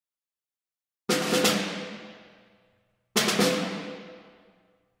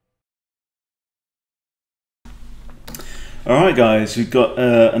Alright guys, we've got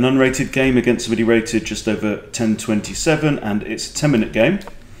an unrated game against somebody rated just over 1027, and it's a 10-minute game.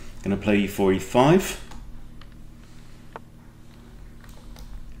 I'm going to play e4, e5.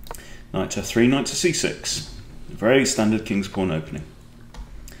 Knight to f3, knight to c6. Very standard king's pawn opening.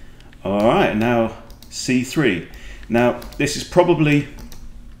 Alright, now c3. Now this is probably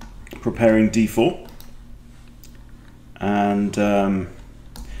preparing d4. And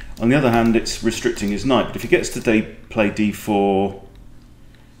on the other hand, it's restricting his knight. But if he gets to play d4,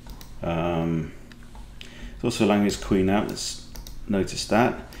 it's also allowing his queen out. Let's notice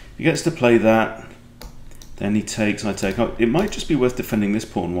that. If he gets to play that, then he takes, I take. Oh, it might just be worth defending this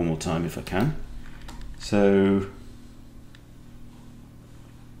pawn one more time if I can. So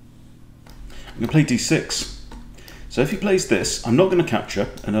I'm going to play d6. So if he plays this, I'm not going to capture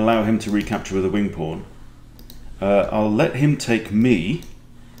and allow him to recapture with a wing pawn. I'll let him take me.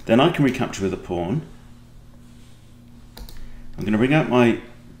 Then I can recapture with a pawn. I'm going to bring out my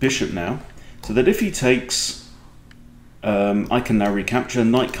bishop now, so that if he takes, I can now recapture.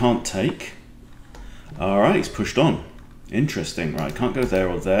 Knight can't take. Alright, he's pushed on. Interesting. Right, I can't go there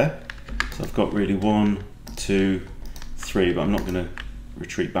or there. So I've got really 1, 2, 3, but I'm not going to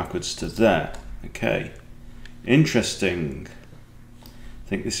retreat backwards to there. Okay. Interesting. I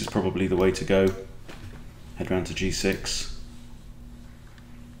think this is probably the way to go. Head round to g6.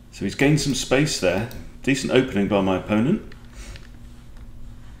 So he's gained some space there. Decent opening by my opponent.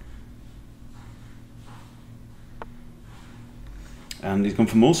 And he's gone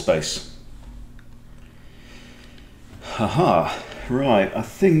for more space. Haha. Right, I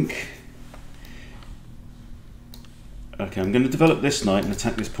think... Okay, I'm going to develop this knight and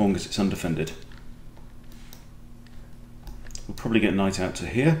attack this pawn because it's undefended. We'll probably get knight out to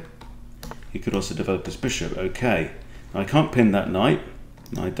here. He could also develop his bishop. Okay. Now I can't pin that knight.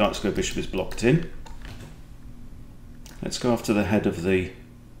 My dark square bishop is blocked in. Let's go after the head of the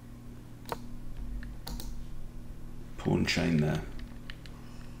pawn chain there.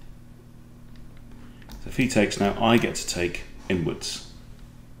 So if he takes now, I get to take inwards.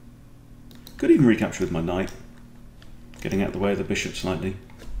 Could even recapture with my knight. Getting out of the way of the bishop slightly.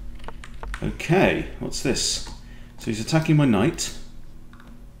 Okay, what's this? So he's attacking my knight.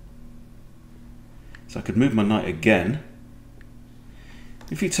 So I could move my knight again.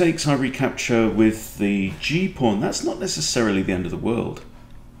 If he takes, I recapture with the g pawn. That's not necessarily the end of the world.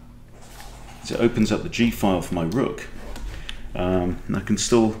 So it opens up the g file for my rook. And I can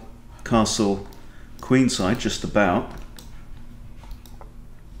still castle queenside just about.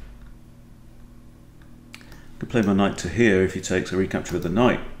 I could play my knight to here. If he takes, I recapture with the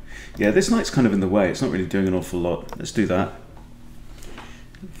knight. Yeah, this knight's kind of in the way. It's not really doing an awful lot. Let's do that.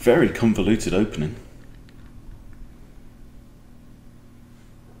 Very convoluted opening.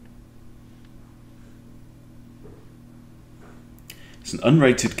 It's an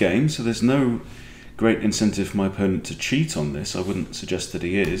unrated game, so there's no great incentive for my opponent to cheat on this. I wouldn't suggest that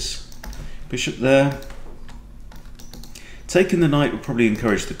he is. Bishop there. Taking the knight would probably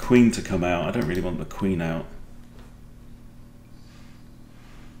encourage the queen to come out. I don't really want the queen out.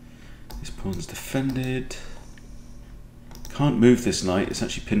 This pawn's defended. Can't move this knight. It's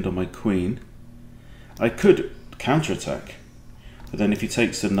actually pinned on my queen. I could counterattack, but then if he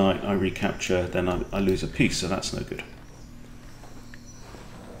takes the knight, I recapture, then I lose a piece, so that's no good.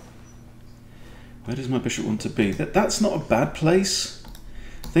 Where does my bishop want to be? That's not a bad place.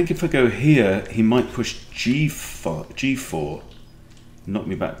 I think if I go here, he might push g4, knock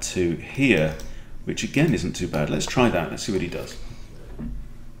me back to here, which again isn't too bad. Let's try that. Let's see what he does.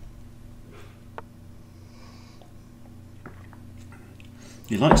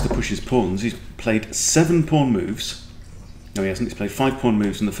 He likes to push his pawns. He's played 7 pawn moves. No, he hasn't. He's played 5 pawn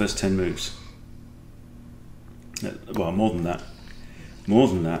moves in the first 10 moves. Well, more than that. More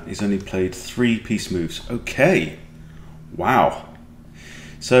than that, he's only played 3 piece moves. Okay. Wow.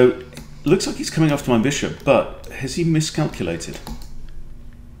 So, looks like he's coming after my bishop, but has he miscalculated?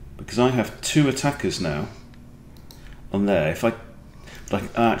 Because I have 2 attackers now on there. If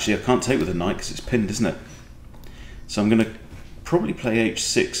actually, I can't take with a knight because it's pinned, isn't it? So I'm going to probably play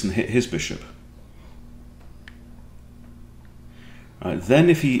h6 and hit his bishop. Right, then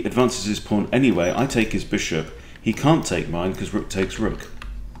if he advances his pawn anyway, I take his bishop. He can't take mine because rook takes rook.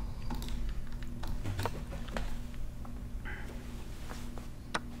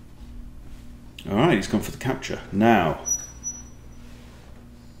 Alright, he's gone for the capture. Now,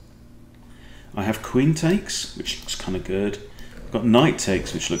 I have queen takes, which looks kind of good. I've got knight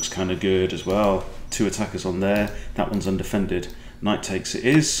takes, which looks kind of good as well. 2 attackers on there. That one's undefended. Knight takes it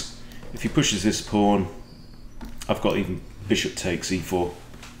is. If he pushes this pawn, I've got even bishop takes e4.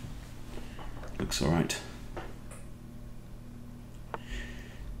 Looks alright.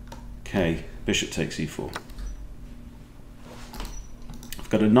 Okay, bishop takes e4. I've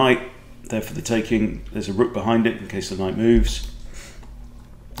got a knight there for the taking. There's a rook behind it in case the knight moves.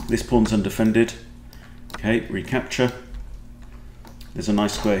 This pawn's undefended. Okay, recapture. There's a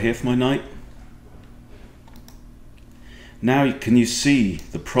nice square here for my knight. Now can you see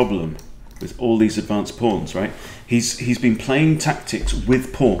the problem with all these advanced pawns, right? He's been playing tactics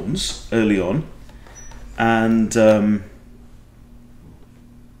with pawns early on, and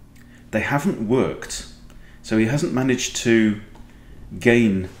they haven't worked. So he hasn't managed to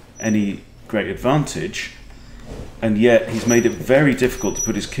gain any great advantage, and yet he's made it very difficult to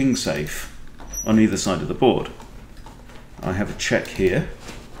put his king safe on either side of the board. I have a check here,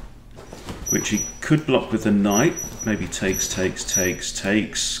 which he could block with the knight. Maybe takes,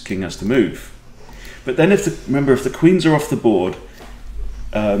 king has to move. But then remember, if the queens are off the board,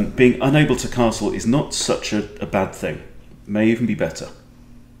 being unable to castle is not such a bad thing. It may even be better.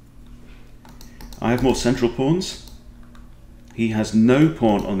 I have more central pawns. He has no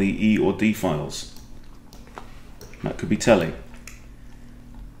pawn on the E or D files. That could be telling.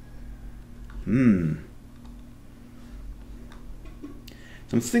 So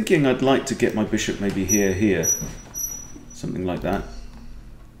I'm thinking I'd like to get my bishop maybe here. Something like that.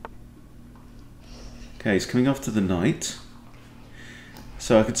 Okay, he's coming after the knight.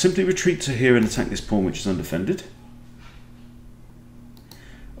 So I could simply retreat to here and attack this pawn which is undefended.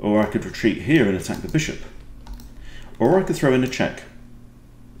 Or I could retreat here and attack the bishop. Or I could throw in a check.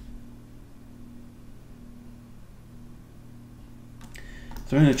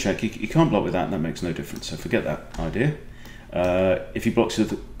 Throw in a check, he can't block with that, and that makes no difference, so forget that idea. If he blocks with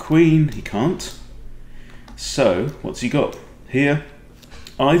the queen, he can't. So, what's he got? Here,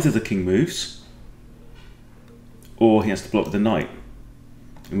 either the king moves, or he has to block with the knight,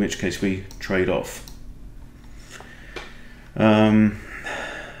 in which case we trade off.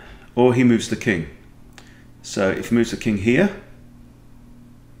 Or he moves the king. So if he moves the king here,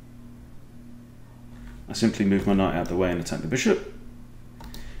 I simply move my knight out of the way and attack the bishop.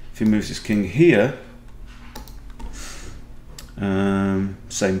 If he moves his king here,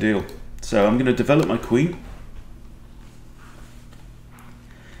 same deal. So I'm going to develop my queen.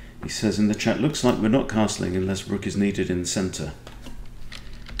 He says in the chat, looks like we're not castling unless rook is needed in the centre.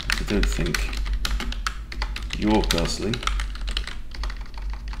 I don't think you're castling.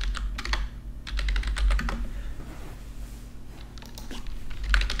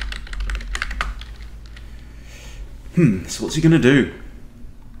 So what's he going to do?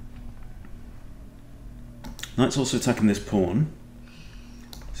 Knight's also attacking this pawn.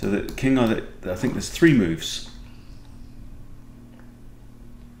 So the king, I think there's 3 moves.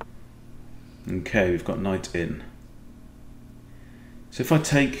 Okay, we've got knight in. So if I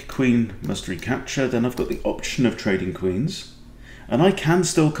take queen must recapture, then I've got the option of trading queens. And I can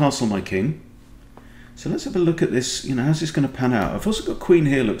still castle my king. So let's have a look at this. How's this going to pan out? I've also got queen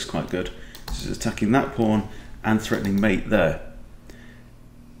here, looks quite good. This is attacking that pawn and threatening mate there.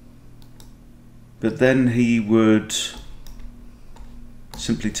 But then he would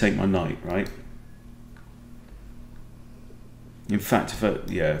simply take my knight, right? In fact, if I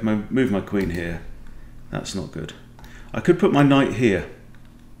move my queen here, that's not good. I could put my knight here.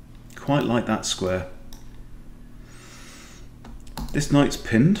 Quite like that square. This knight's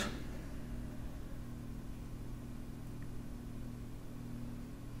pinned.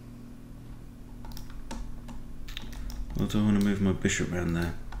 Or do I want to move my bishop around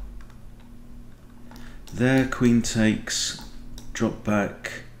there? There, queen takes, drop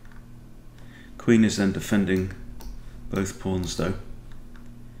back. Queen is then defending both pawns though.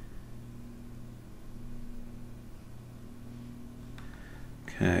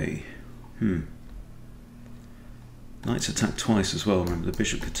 Okay. Knight's attacked twice as well. Remember, the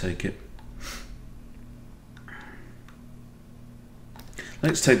bishop could take it.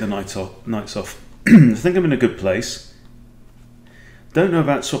 Let's take the knights off. I think I'm in a good place. Don't know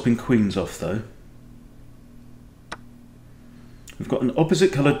about swapping queens off though. We've got an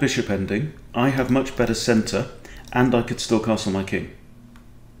opposite coloured bishop ending. I have much better centre, and I could still castle my king.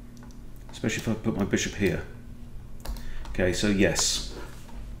 Especially if I put my bishop here. Okay, so yes.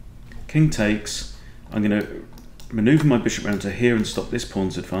 King takes. I'm going to manoeuvre my bishop around to here and stop this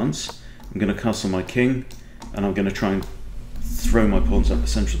pawn's advance. I'm going to castle my king, and I'm going to try and throw my pawns up the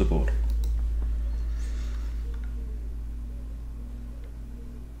centre of the board.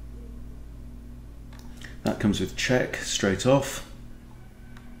 That comes with check, straight off.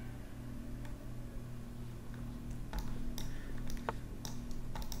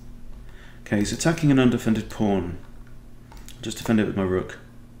 Okay, he's attacking an undefended pawn. I'll just defend it with my rook.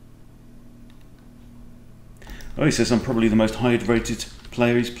 Oh, he says I'm probably the most high rated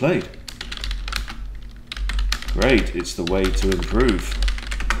player he's played. Great, it's the way to improve.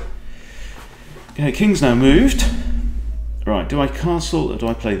 Okay, king's now moved. Right, do I castle or do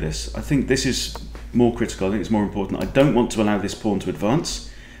I play this? I think this is more critical. I think it's more important. I don't want to allow this pawn to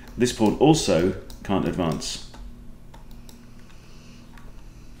advance. This pawn also can't advance.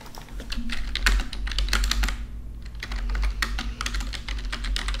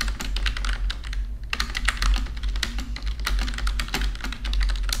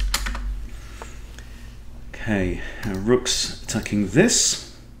 Okay, now rook's attacking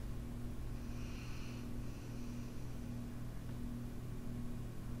this.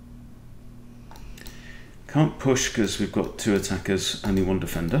 Can't push because we've got 2 attackers, only 1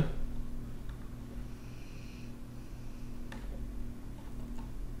 defender.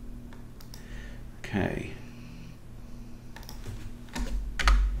 Okay.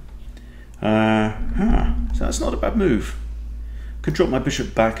 So that's not a bad move. Could drop my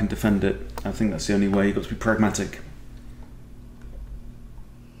bishop back and defend it. I think that's the only way. You've got to be pragmatic.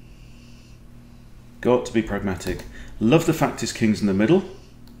 Got to be pragmatic. Love the fact his king's in the middle.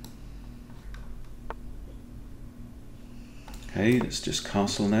 Okay, let's just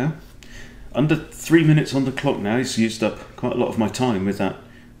castle now. Under 3 minutes on the clock now. He's used up quite a lot of my time with that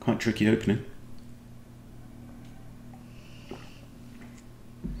quite tricky opening.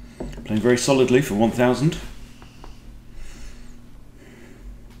 Playing very solidly for 1,000.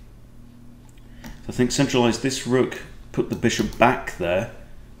 I think centralise this rook, put the bishop back there,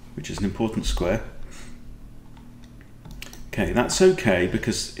 which is an important square. Okay, that's okay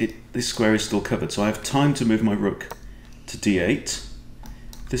because this square is still covered, so I have time to move my rook to d8.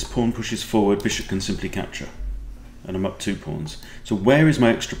 This pawn pushes forward, bishop can simply capture, and I'm up 2 pawns. So where is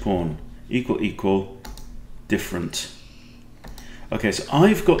my extra pawn? Equal, equal, different. Okay, so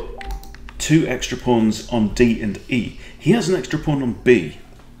I've got 2 extra pawns on D and E. He has an extra pawn on B.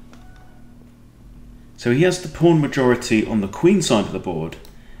 So he has the pawn majority on the queen side of the board.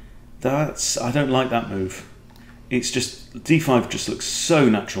 I don't like that move. It's just, d5 just looks so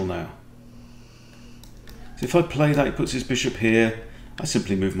natural now. So if I play that, he puts his bishop here. I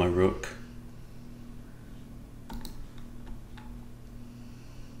simply move my rook.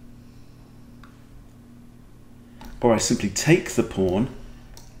 Or I simply take the pawn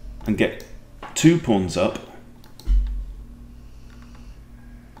and get 2 pawns up.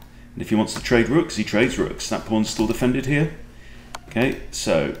 And if he wants to trade rooks, he trades rooks. That pawn's still defended here. Okay,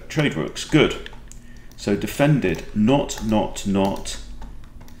 so trade rooks, good. So defended, not.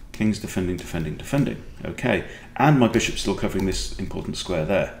 King's defending, defending, defending. Okay, and my bishop's still covering this important square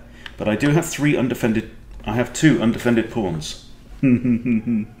there. But I do have 3 undefended, I have 2 undefended pawns.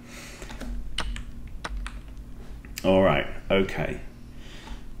 All right, okay.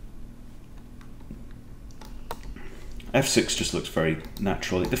 f6 just looks very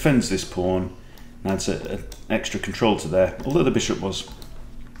natural. It defends this pawn, adds an extra control to there, although the bishop was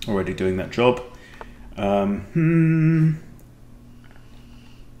already doing that job.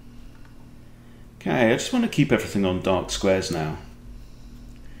 Okay, I just want to keep everything on dark squares now.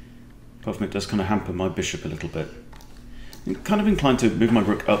 Apart from it does kind of hamper my bishop a little bit. I'm kind of inclined to move my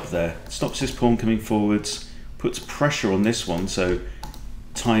rook up there. Stops this pawn coming forwards, puts pressure on this one, so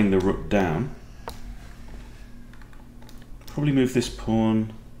tying the rook down. Probably move this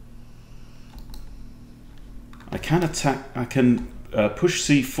pawn. I can attack, I can push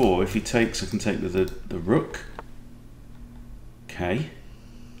c4. If he takes, I can take with the rook. Okay.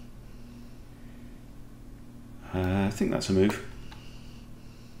 I think that's a move.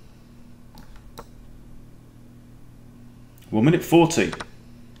 1 minute 40.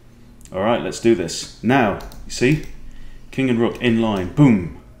 All right, let's do this. Now, you see? King and rook in line.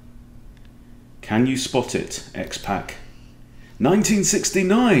 Boom. Can you spot it, X-Pac?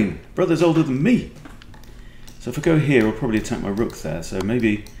 1969. Brother's older than me. So if I go here, I'll probably attack my rook there. So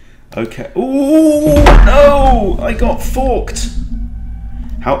maybe... Okay. Ooh, no! I got forked.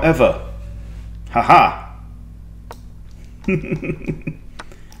 However... Haha!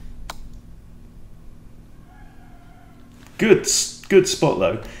 Good spot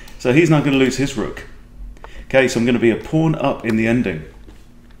though. So he's now going to lose his rook. Okay, so I'm going to be a pawn up in the ending.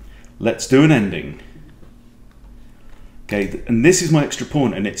 Let's do an ending. Okay, and this is my extra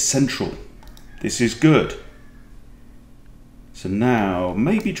pawn and it's central. This is good. So now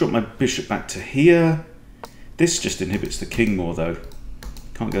maybe drop my bishop back to here. This just inhibits the king more though.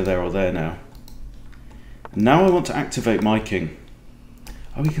 Can't go there or there now. And now I want to activate my king.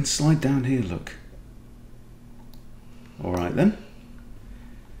 Oh, he can slide down here, look. All right then.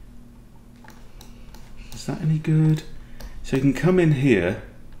 Is that any good? So he can come in here.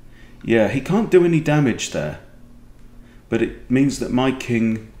 Yeah, he can't do any damage there. But it means that my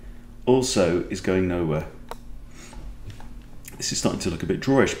king also is going nowhere. This is starting to look a bit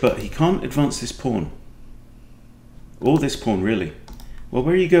drawish, but he can't advance this pawn. Or this pawn, really. Well,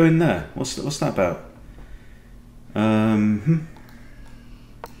 where are you going there? What's that about?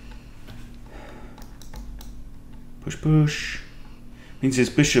 Push, push. Means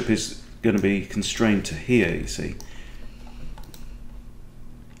his bishop is going to be constrained to here, you see.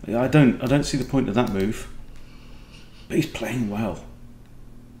 I don't see the point of that move. But he's playing well.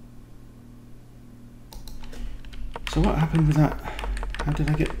 So what happened with that? How did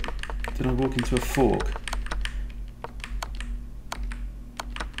I walk into a fork?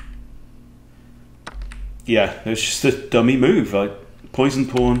 Yeah, it was just a dummy move. I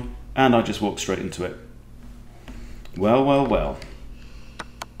poisoned pawn and I just walked straight into it. Well, well, well.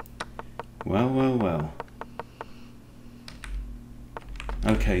 Well, well, well.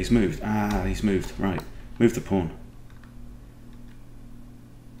 Okay, he's moved. Ah, he's moved. Right, move the pawn.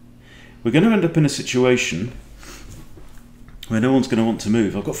 We're going to end up in a situation where no one's going to want to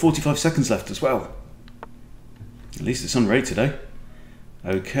move. I've got 45 seconds left as well. At least it's unrated, eh?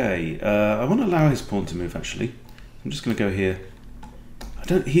 Okay, I want to allow his pawn to move, actually. I'm just going to go here.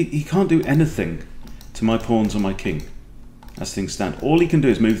 He can't do anything to my pawns or my king, as things stand. All he can do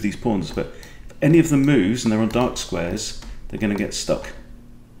is move these pawns, but if any of them moves and they're on dark squares, they're going to get stuck.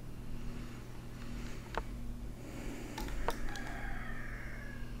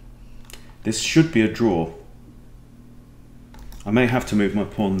 This should be a draw. I may have to move my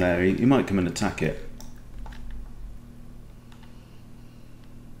pawn there. He might come and attack it.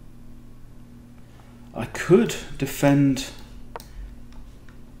 I could defend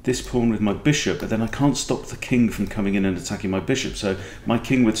this pawn with my bishop, but then I can't stop the king from coming in and attacking my bishop, so my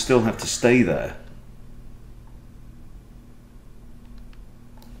king would still have to stay there.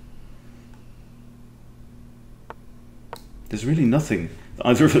 There's really nothing that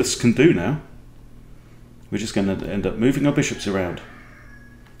either of us can do now. We're just going to end up moving our bishops around.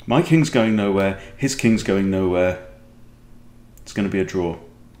 My king's going nowhere, his king's going nowhere. It's going to be a draw.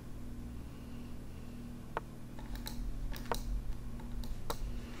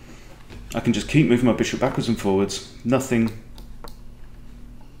 I can just keep moving my bishop backwards and forwards. Nothing.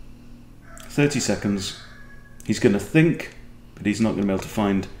 30 seconds. He's going to think, but he's not going to be able to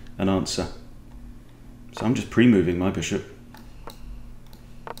find an answer. So I'm just pre-moving my bishop.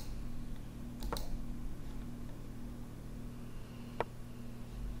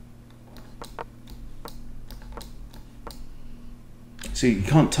 See, he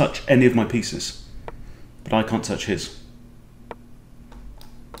can't touch any of my pieces, but I can't touch his.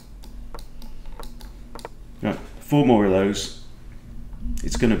 Right, 4 more of those.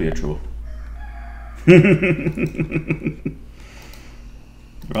 It's going to be a draw.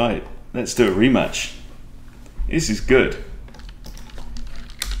 Right, let's do a rematch. This is good.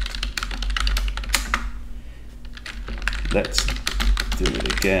 Let's do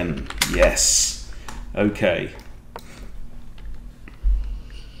it again. Yes. Okay.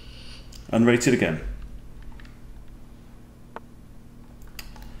 Unrated again.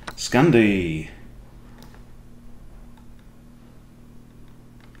 Scandi.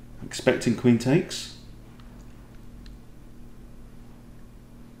 Expecting queen takes.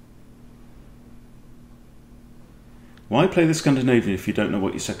 Why play the Scandinavian if you don't know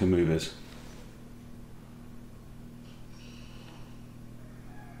what your second move is?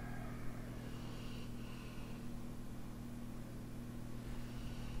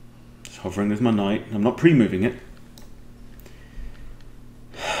 Just hovering with my knight. I'm not pre-moving it.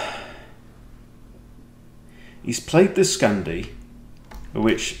 He's played this Scandi,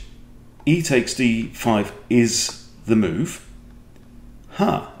 which e takes d5 is the move.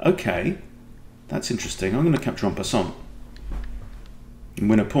 Huh, okay. That's interesting. I'm going to capture en passant and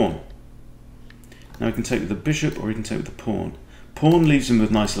win a pawn. Now he can take with the bishop or he can take with the pawn. Pawn leaves him with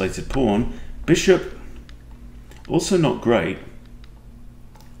an isolated pawn. Bishop, also not great,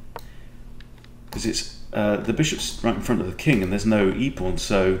 because it's the bishop's right in front of the king and there's no e-pawn,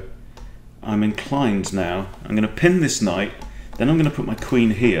 so I'm inclined now. I'm going to pin this knight, then I'm going to put my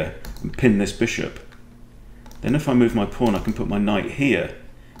queen here and pin this bishop. Then if I move my pawn, I can put my knight here,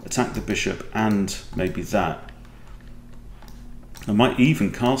 attack the bishop and maybe that. I might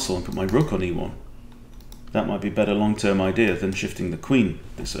even castle and put my rook on e1. That might be a better long-term idea than shifting the queen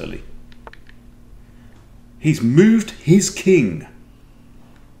this early. He's moved his king.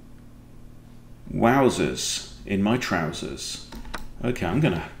 Wowzers in my trousers. Okay, I'm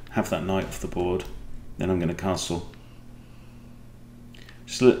going to have that knight off the board. Then I'm going to castle.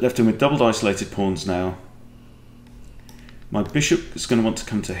 Just left him with doubled isolated pawns now. My bishop is going to want to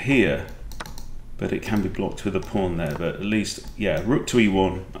come to here, but it can be blocked with a pawn there. But at least, yeah, rook to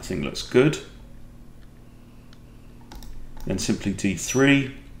e1 I think looks good. Then simply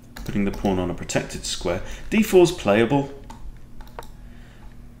d3, putting the pawn on a protected square. d4 is playable.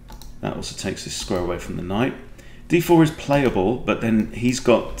 That also takes this square away from the knight. d4 is playable, but then he's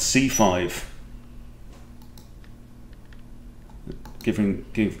got c5, giving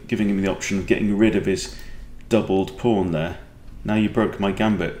him the option of getting rid of his doubled pawn there. Now you broke my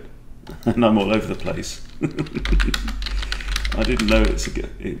gambit, and I'm all over the place. I didn't know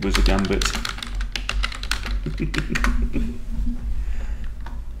it was a gambit.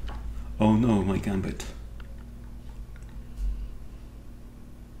 Oh no, my gambit.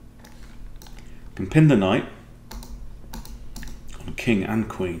 Can pin the knight on king and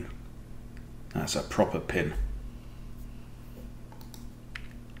queen. That's a proper pin.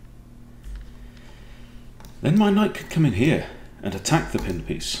 Then my knight could come in here and attack the pinned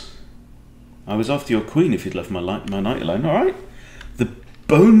piece. I was after your queen if you'd left my knight alone. All right. The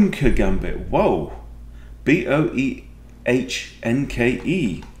Bonke gambit. Whoa. B-O-E-H-N-K-E.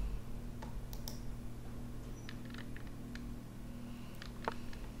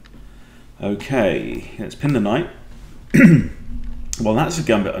 Okay, let's pin the knight. Well, that's a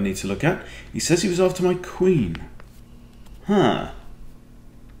gambit I need to look at. He says he was after my queen. Huh.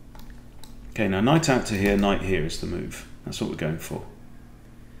 Okay, now knight out to here, knight here is the move. That's what we're going for.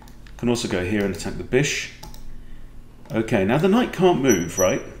 Can also go here and attack the bish. Okay, now the knight can't move,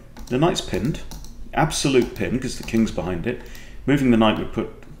 right? The knight's pinned. Absolute pin, because the king's behind it. Moving the knight would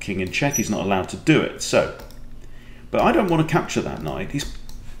put the king in check. He's not allowed to do it. So, but I don't want to capture that knight. He's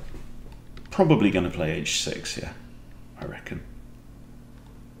probably going to play h6 here, I reckon.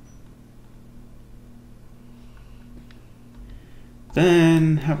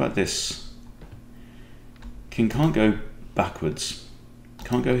 Then, how about this? King can't go backwards.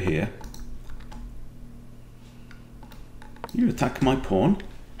 Can't go here. You attack my pawn?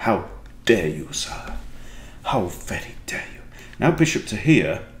 How dare you, sir? How very dare you? Now bishop to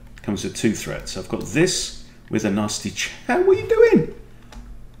here comes with two threats. I've got this with a nasty chair. What are you doing?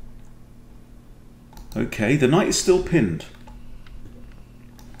 Okay, the knight is still pinned.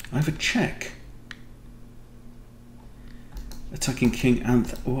 I have a check. Attacking king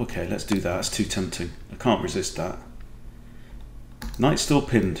and... oh, okay, let's do that. That's too tempting. I can't resist that. Knight's still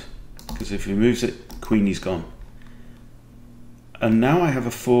pinned, because if he moves it, queenie's gone. And now I have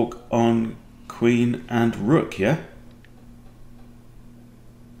a fork on queen and rook, yeah?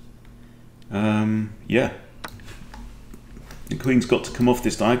 Yeah. The queen's got to come off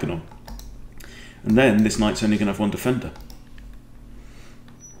this diagonal. And then this knight's only going to have one defender.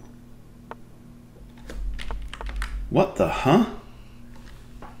 What the huh?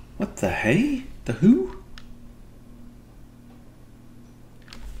 What the hey? The who?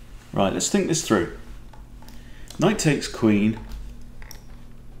 Right, let's think this through. Knight takes queen.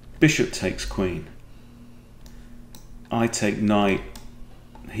 Bishop takes queen. I take knight.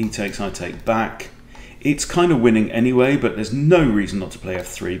 He takes, I take back. It's kind of winning anyway, but there's no reason not to play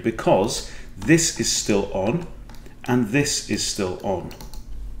f3 because this is still on and this is still on.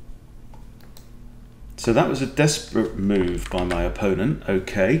 So that was a desperate move by my opponent.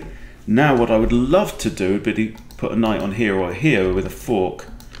 Okay, now what I would love to do would be to put a knight on here or here with a fork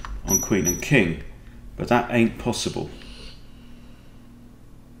on queen and king, but that ain't possible.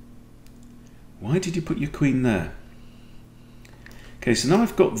 Why did you put your queen there? Okay, so now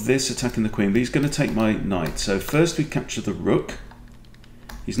I've got this attacking the queen, but he's going to take my knight. So first we capture the rook.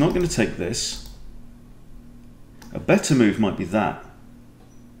 He's not going to take this. A better move might be that.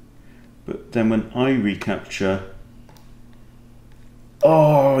 But then when I recapture...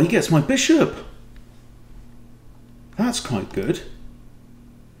 oh, he gets my bishop! That's quite good.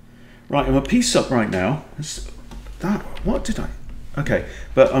 Right, I'm a piece up right now. What did I... okay,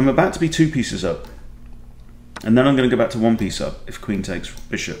 but I'm about to be two pieces up. And then I'm going to go back to one piece up if queen takes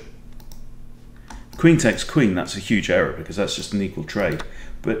bishop. Queen takes queen, that's a huge error because that's just an equal trade.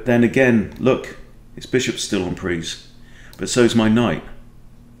 But then again, look, his bishop's still on prise, but so's my knight.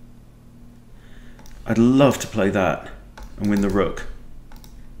 I'd love to play that and win the rook.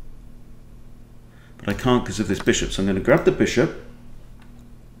 But I can't because of this bishop, so I'm going to grab the bishop.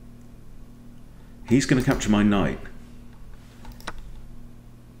 He's going to capture my knight.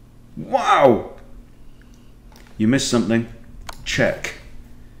 Wow! You missed something. Check.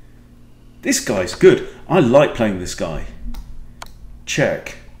 This guy's good. I like playing this guy.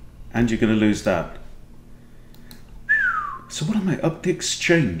 Check. And you're going to lose that. So what am I? Up the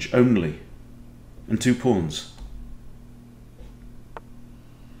exchange only. And two pawns.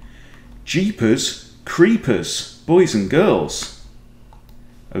 Jeepers creepers, boys and girls.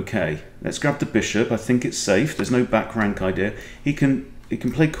 Okay, let's grab the bishop. I think it's safe. There's no back rank idea. He can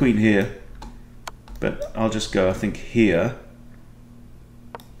play queen here. but I'll just go, I think, here.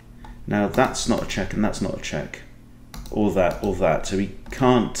 Now that's not a check and that's not a check. Or that. So he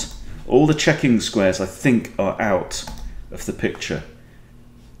can't... All the checking squares, I think, are out of the picture.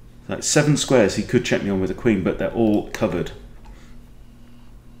 Like 7 squares he could check me on with a queen, but they're all covered.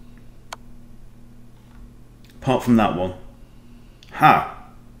 Apart from that one. Ha!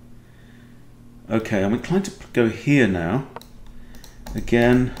 Okay, I'm inclined to go here now.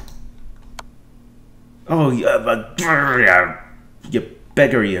 Again. Oh, you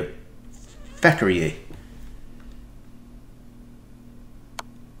beggar, you fecker, you.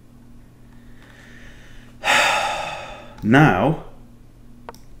 Now,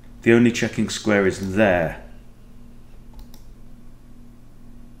 the only checking square is there.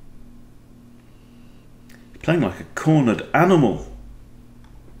 Playing like a cornered animal.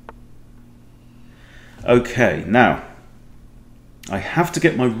 Okay, now, I have to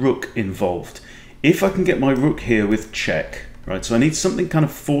get my rook involved. If I can get my rook here with check, right, so I need something kind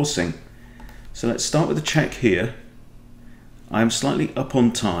of forcing. So let's start with a check here. I am slightly up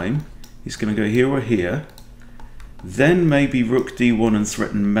on time. He's going to go here or here. Then maybe rook d1 and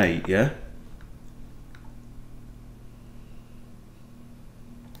threaten mate, yeah?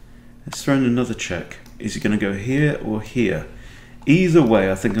 Let's throw in another check. Is he going to go here or here? Either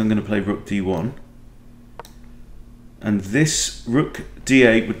way, I think I'm going to play rook d1. And this rook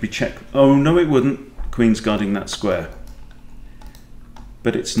d8 would be check. Oh, no, it wouldn't. Queen's guarding that square.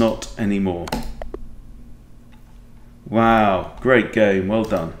 But it's not anymore. Wow, great game. Well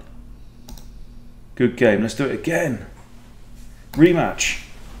done. Good game. Let's do it again. Rematch.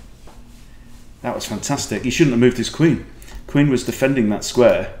 That was fantastic. He shouldn't have moved his queen. Queen was defending that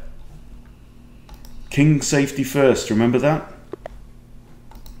square. King safety first. Remember that?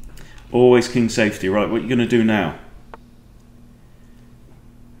 Always king safety. Right, what are you going to do now?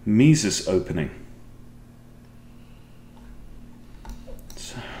 Mises opening.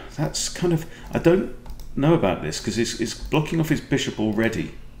 So that's kind of... I don't know about this because it's blocking off his bishop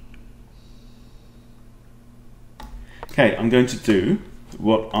already. Okay, I'm going to do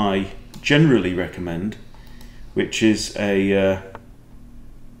what I generally recommend, which is the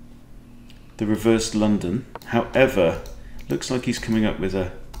reversed London. However, looks like he's coming up with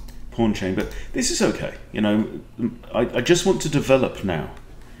a pawn chain, but this is okay. You know, I just want to develop now.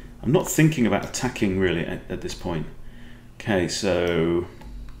 I'm not thinking about attacking really at this point. Okay, so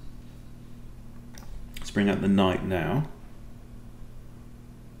let's bring out the knight now.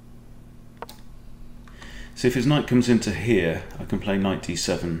 So if his knight comes into here, I can play knight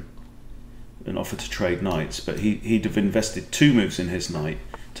d7 and offer to trade knights, but he'd have invested 2 moves in his knight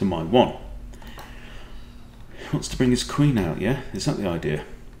to my 1. He wants to bring his queen out, yeah? Is that the idea?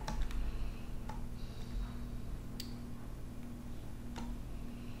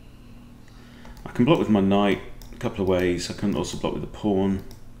 I can block with my knight a couple of ways. I can also block with the pawn.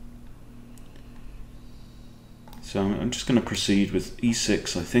 So I'm just going to proceed with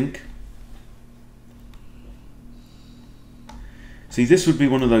e6, I think. See, this would be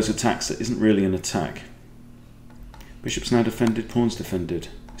one of those attacks that isn't really an attack. Bishop's now defended, pawn's defended.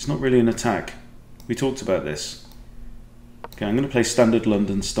 It's not really an attack. We talked about this. Okay, I'm going to play standard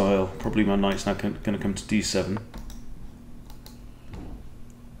London style. Probably my knight's now going to come to d7.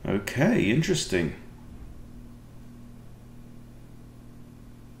 Okay, interesting.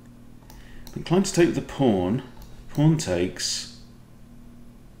 I'm inclined to take the pawn. Pawn takes.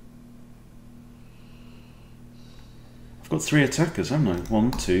 I've got 3 attackers, haven't I?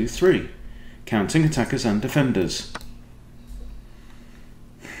 1, 2, 3. Counting attackers and defenders.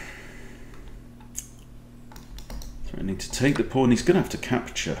 Threatening to take the pawn. He's going to have to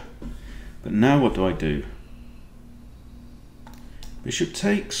capture. But now what do I do? Bishop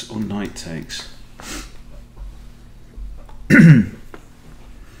takes or knight takes?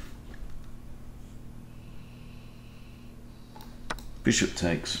 Bishop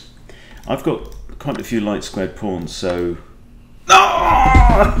takes. I've got quite a few light squared pawns, so...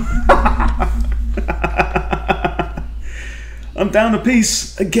 I'm down a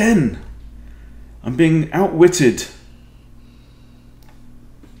piece again. I'm being outwitted.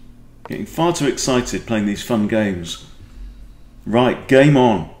 Getting far too excited playing these fun games. Right, game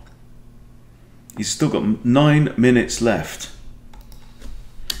on. He's still got 9 minutes left.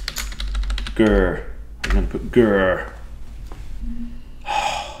 Grr. I'm going to put grr.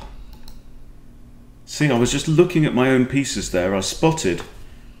 See, I was just looking at my own pieces there. I spotted.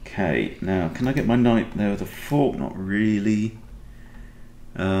 Okay, now, can I get my knight there with a fork? Not really.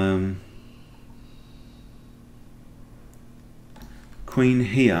 Queen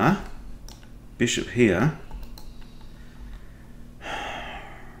here. Bishop here.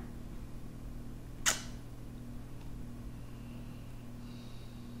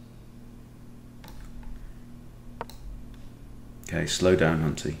 Okay, slow down,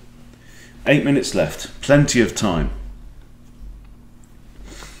 Hunty. 8 minutes left. Plenty of time.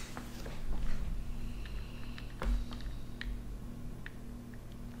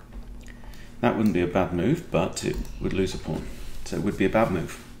 That wouldn't be a bad move, but it would lose a pawn. So it would be a bad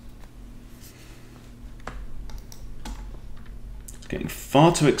move. It's getting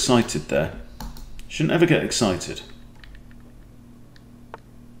far too excited there. Shouldn't ever get excited.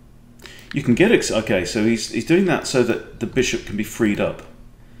 You can get excited. Okay, so he's doing that so that the bishop can be freed up.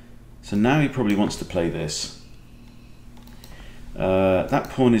 So now he probably wants to play this. That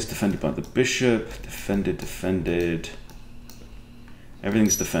pawn is defended by the bishop. Defended, defended.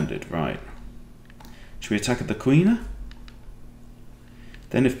 Everything's defended, right. Should we attack at the queen?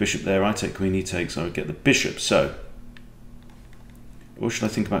 Then if bishop there, I take queen, he takes, I would get the bishop. So, or should I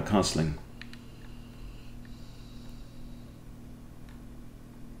think about castling?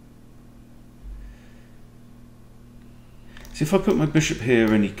 See, if I put my bishop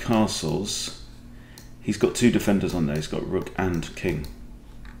here and he castles, he's got two defenders on there. He's got rook and king.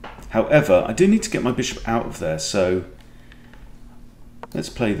 However, I do need to get my bishop out of there, so let's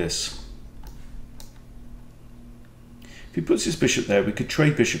play this. If he puts his bishop there, we could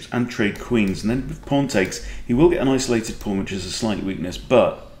trade bishops and trade queens, and then if pawn takes, he will get an isolated pawn, which is a slight weakness,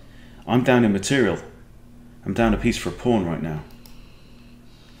 but I'm down in material. I'm down a piece for a pawn right now.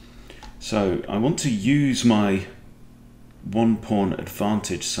 So I want to use my one pawn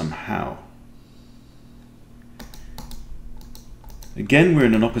advantage somehow. Again, we're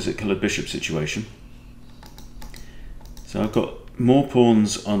in an opposite coloured bishop situation. So I've got more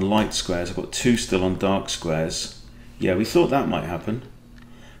pawns on light squares. I've got two still on dark squares. Yeah, we thought that might happen.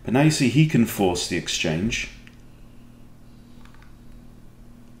 But now you see he can force the exchange.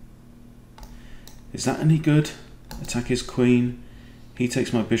 Is that any good? Attack his queen. He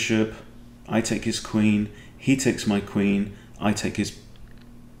takes my bishop. I take his queen. He takes my queen. I take his...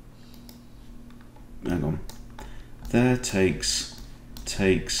 Hang on. There, takes,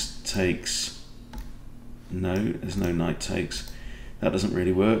 takes. No, there's no knight takes. That doesn't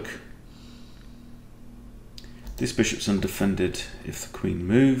really work. This bishop's undefended if the queen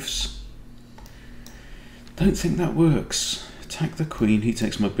moves. Don't think that works. Attack the queen, he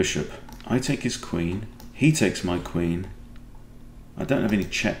takes my bishop. I take his queen, he takes my queen. I don't have any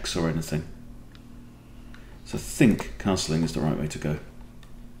checks or anything. So I think castling is the right way to go.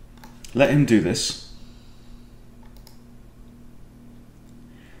 Let him do this.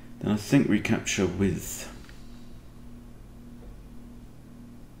 Then I think recapture with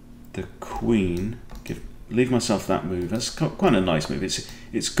the queen. Leave myself that move. That's quite a nice move.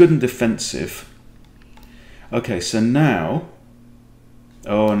 It's good and defensive. Okay, so now...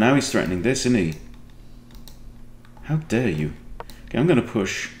 Oh, now he's threatening this, isn't he? How dare you? Okay, I'm going to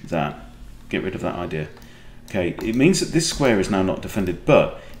push that. Get rid of that idea. Okay, it means that this square is now not defended,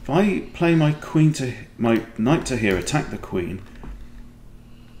 but if I play my knight to here, attack the queen,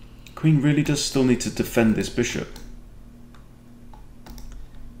 queen really does still need to defend this bishop.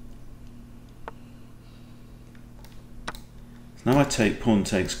 Now I take, pawn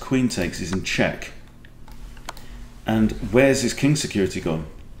takes, queen takes, he's in check. And where's his king security gone?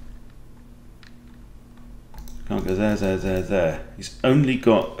 Can't go there, there, there, there. He's only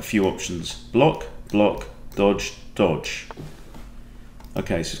got a few options. Block, block, dodge, dodge.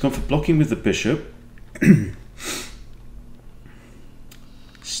 Okay, so he's gone for blocking with the bishop.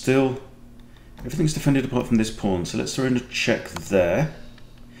 Still, everything's defended apart from this pawn, so let's throw in a check there.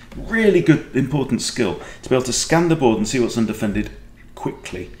 Really good, important skill to be able to scan the board and see what's undefended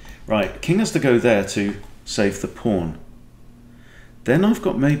quickly. Right, king has to go there to save the pawn. Then I've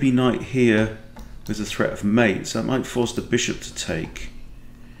got maybe knight here with the threat of mate, so that might force the bishop to take.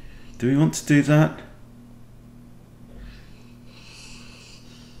 Do we want to do that?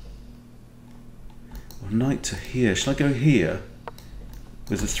 Or knight to here. Shall I go here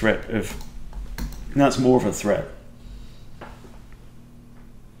with the threat of... That's more of a threat.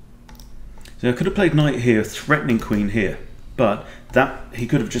 So I could have played knight here, threatening queen here, but that he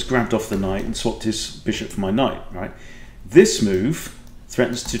could have just grabbed off the knight and swapped his bishop for my knight, right? This move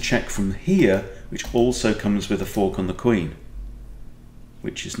threatens to check from here, which also comes with a fork on the queen,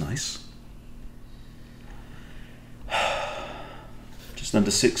 which is nice. Just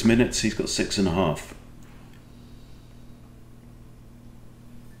under 6 minutes, he's got 6.5.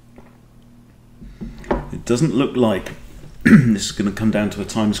 It doesn't look like this is going to come down to a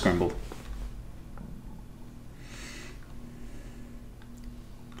time scramble.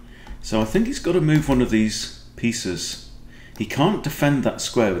 So I think he's got to move one of these pieces. He can't defend that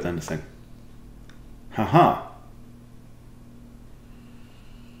square with anything. Haha.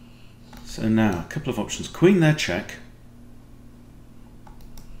 So now, a couple of options. Queen there, check.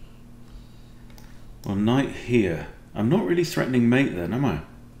 Well, knight here. I'm not really threatening mate then, am I?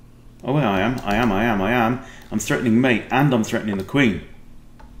 Oh, well, I am. I'm threatening mate and I'm threatening the queen.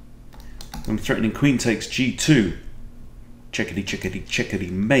 I'm threatening queen takes g2. Checkity, checkity, checkity,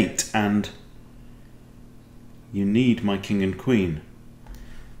 mate. And you need my king and queen.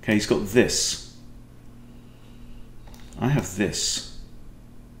 Okay, he's got this. I have this.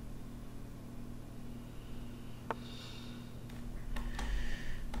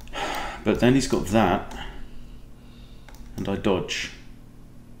 But then he's got that. And I dodge.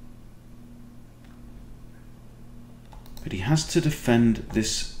 But he has to defend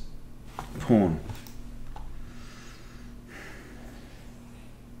this pawn.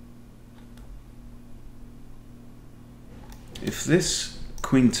 If this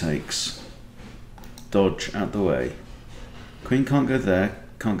queen takes, dodge out the way. Queen can't go there,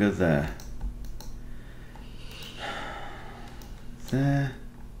 can't go there. There.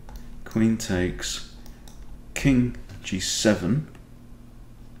 Queen takes, king g7.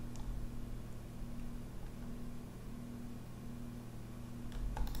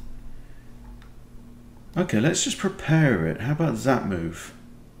 Okay, let's just prepare it. How about that move?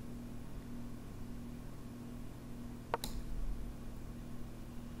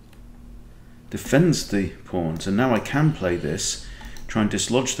 Defends the pawn, so now I can play this, try and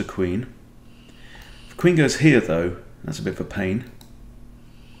dislodge the queen. If queen goes here though, that's a bit of a pain.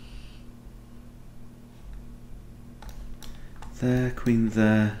 There, queen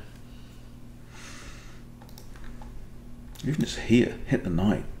there. Even just here, hit the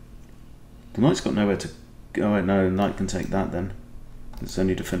knight. The knight's got nowhere to go. Oh no, knight can take that then. It's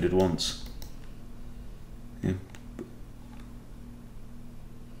only defended once. Yeah.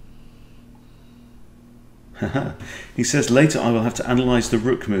 He says later I will have to analyse the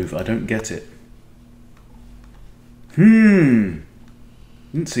rook move. I don't get it. Didn't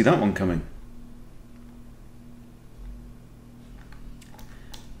see that one coming.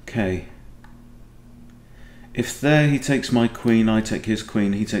 Okay. If there he takes my queen, I take his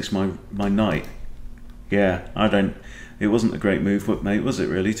queen, he takes my knight. Yeah, I don't... It wasn't a great move, mate, was it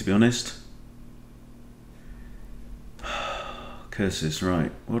really, to be honest? Curses,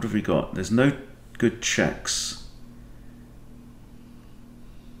 right. What have we got? There's no good checks.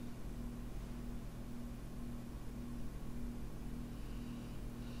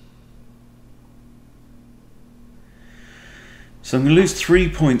 So I'm going to lose 3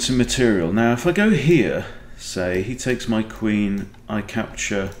 points in material. Now if I go here, say, he takes my queen, I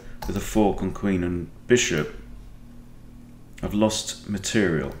capture with a fork on queen and bishop, I've lost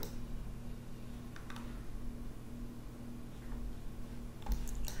material.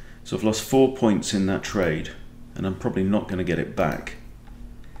 So I've lost 4 points in that trade, and I'm probably not going to get it back.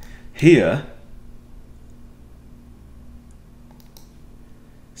 Here,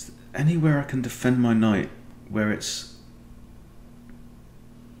 is there anywhere I can defend my knight where it's...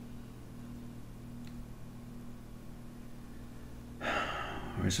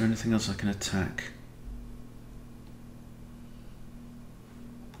 Or is there anything else I can attack?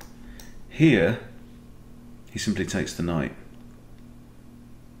 Here, he simply takes the knight.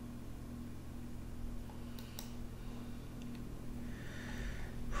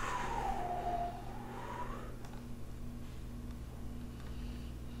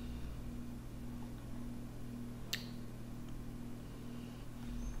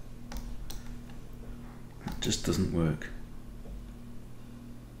 It just doesn't work.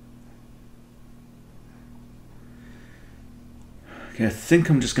 Okay, I think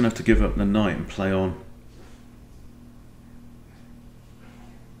I'm just going to have to give up the knight and play on.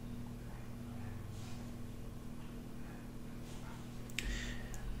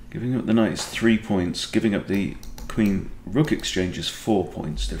 Giving up the knight is 3 points. Giving up the queen-rook exchange is 4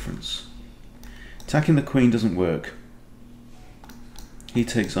 points difference. Attacking the queen doesn't work. He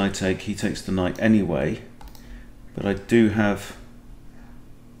takes, I take, he takes the knight anyway. But I do have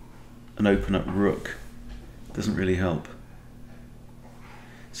an open-up rook. Doesn't really help.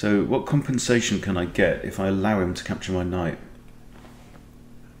 So what compensation can I get if I allow him to capture my knight?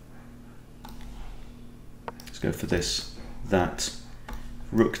 Let's go for this. That.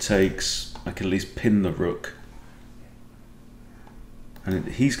 Rook takes. I can at least pin the rook. And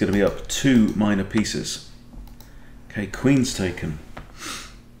he's going to be up 2 minor pieces. Okay, queen's taken.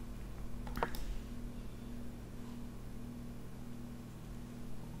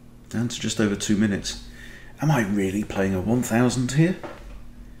 Down to just over 2 minutes. Am I really playing a 1000 here?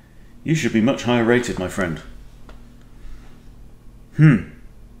 You should be much higher rated, my friend.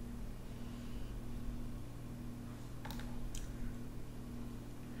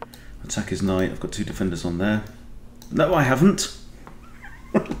 Attack his knight. I've got 2 defenders on there. No, I haven't.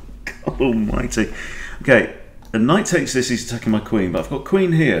 God almighty. Okay, the knight takes this, he's attacking my queen, but I've got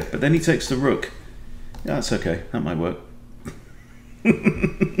queen here, but then he takes the rook. Yeah, that's okay, that might work.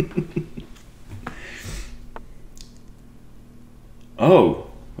 Oh,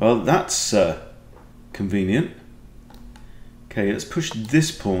 well that's convenient. Okay, let's push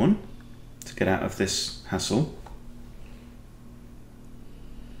this pawn to get out of this hassle.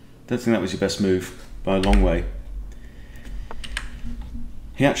 Don't think that was your best move by a long way.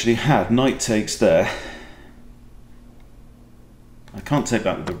 He actually had knight takes there. I can't take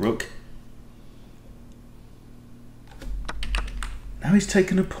that with the rook. Now he's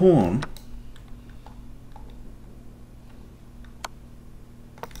taken a pawn.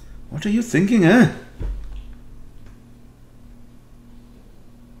 What are you thinking, eh?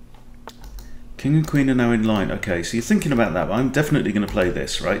 King and queen are now in line. Okay, so you're thinking about that, but I'm definitely going to play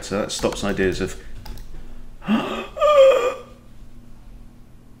this, right? So that stops ideas of...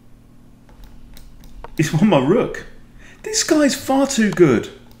 He's won my rook. This guy's far too good.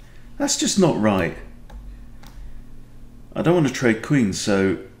 That's just not right. I don't want to trade queens,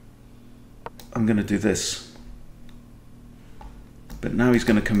 so I'm going to do this. But now he's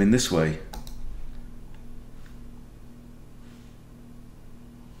going to come in this way.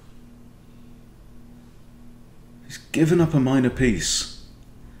 He's given up a minor piece.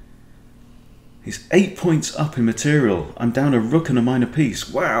 He's 8 points up in material. I'm down a rook and a minor piece.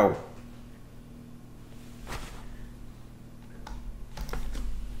 Wow.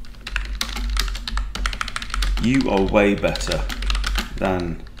 You are way better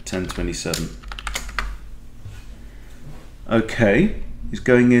than 1027. Okay, he's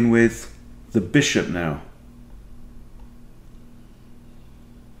going in with the bishop now.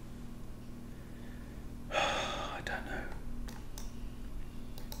 I don't know.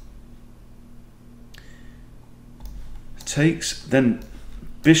 Takes, then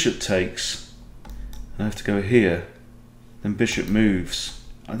bishop takes. I have to go here. Then bishop moves.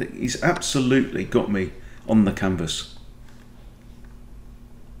 I think he's absolutely got me on the canvas.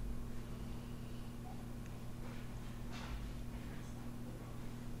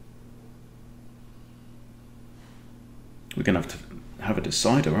 We're going to have a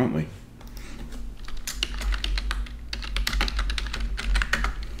decider, aren't we?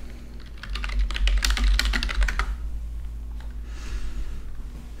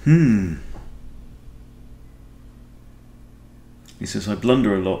 He says, I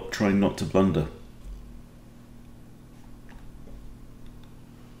blunder a lot, trying not to blunder.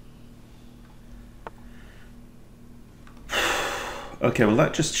 Okay, well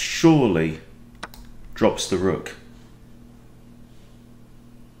that just surely drops the rook.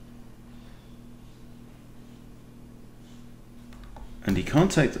 And he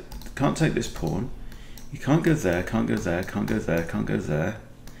can't take this pawn. He can't go there, can't go there, can't go there, can't go there,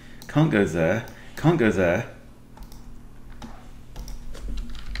 can't go there, can't go there.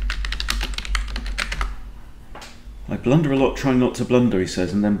 I blunder a lot, trying not to blunder, he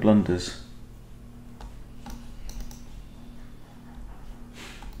says, and then blunders.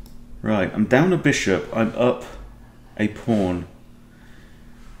 Right, I'm down a bishop, I'm up a pawn.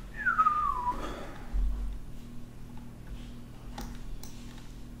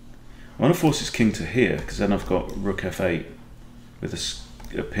 I want to force his king to here, because then I've got rook f8 with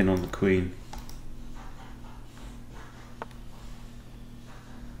a pin on the queen.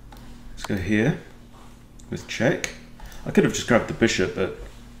 Let's go here with check. I could have just grabbed the bishop, but...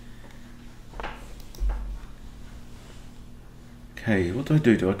 Okay, what do?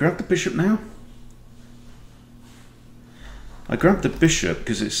 Do I grab the bishop now? I grab the bishop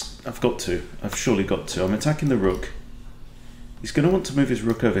because I've got to. I've surely got to. I'm attacking the rook. He's going to want to move his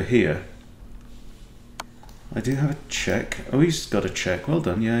rook over here. I do have a check. Oh, he's got a check. Well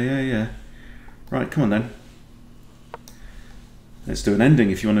done. Yeah. Right, come on then. Let's do an ending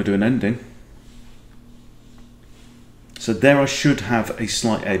if you want to do an ending. So there I should have a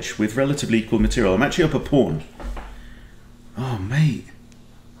slight edge with relatively equal material. I'm actually up a pawn. Oh, mate.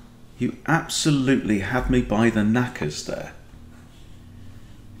 You absolutely had me by the knackers there.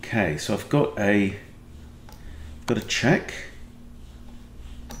 Okay, so I've got a check.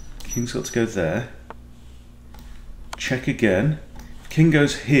 King's got to go there. Check again. If king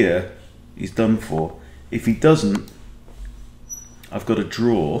goes here, he's done for. If he doesn't, I've got to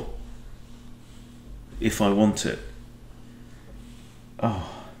draw if I want it.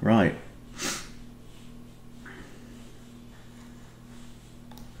 Oh, right.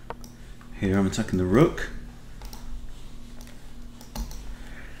 Here I'm attacking the rook.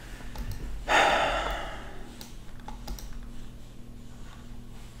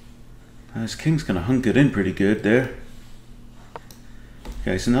 His king's going to hunk it in pretty good there.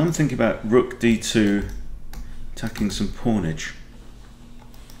 Okay, so now I'm thinking about rook d2 attacking some pawnage.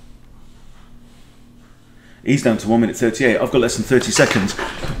 He's down to 1 minute 38. I've got less than 30 seconds.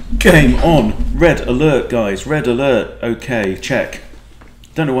 Game on. Red alert, guys. Red alert. Okay, check.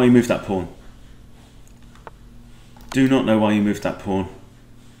 Don't know why you moved that pawn. Do not know why you moved that pawn.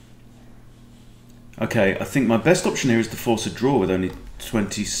 Okay, I think my best option here is to force a draw with only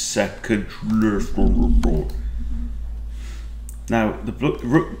 20 seconds. Now, the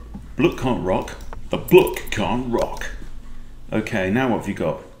Blook can't rock. The Blook can't rock. Okay, now what have you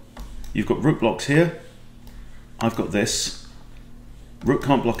got? You've got rook blocks here. I've got this. Rook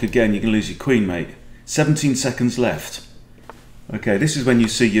can't block again. You're going to lose your queen, mate. 17 seconds left. Okay, this is when you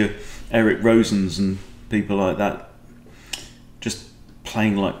see your Eric Rosens and people like that just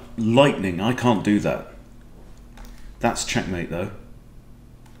playing like lightning. I can't do that. That's checkmate, though.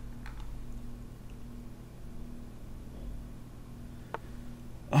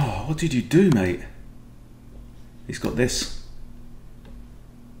 Oh, what did you do, mate? He's got this.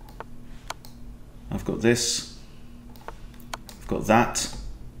 I've got this. I've got that.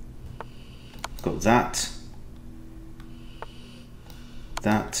 I've got that.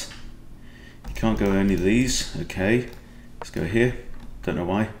 That. You can't go any of these. Okay. Let's go here. Don't know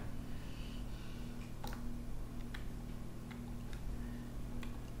why.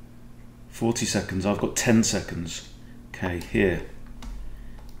 "40 seconds. I've got 10 seconds. Okay, here.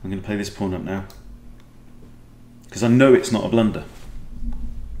 I'm going to play this pawn up now. Because I know it's not a blunder.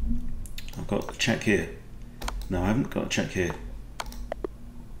 I've got a check here. No, I haven't got a check here.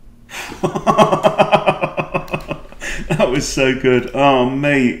 That was so good. Oh,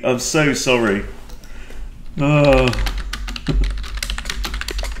 mate, I'm so sorry. Oh.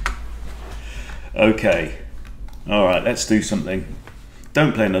 Okay. All right, let's do something.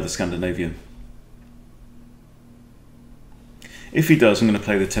 Don't play another Scandinavian. If he does, I'm going to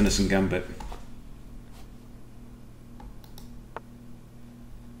play the Tennyson Gambit.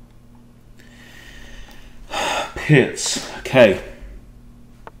 Pits. Okay.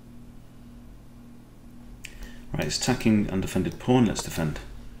 Right, it's attacking undefended pawn. Let's defend.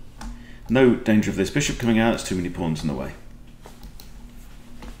 No danger of this bishop coming out. There's too many pawns in the way.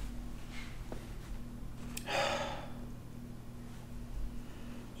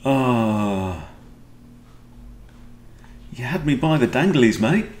 Ah. You had me by the danglies,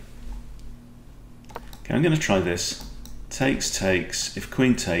 mate. Okay, I'm going to try this. Takes, takes. If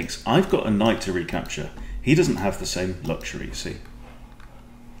queen takes, I've got a knight to recapture. He doesn't have the same luxury, you see.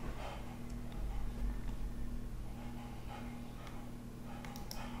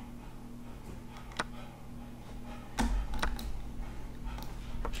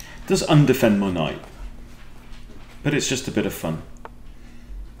 Does undefend my knight, but it's just a bit of fun.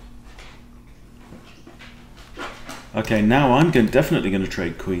 Okay, now I'm definitely going to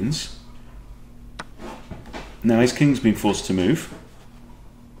trade queens. Now his king's been forced to move.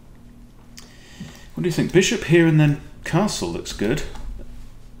 What do you think? Bishop here and then castle looks good.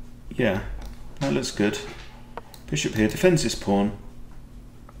 Yeah, that looks good. Bishop here defends his pawn.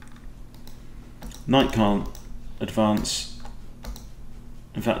 Knight can't advance.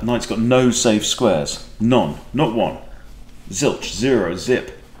 In fact, knight's got no safe squares. None. Not one. Zilch. Zero.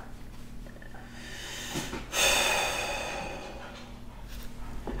 Zip.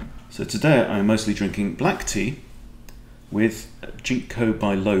 So today I'm mostly drinking black tea with ginkgo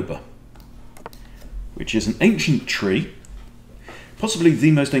biloba, which is an ancient tree, possibly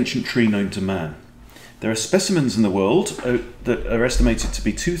the most ancient tree known to man. There are specimens in the world that are estimated to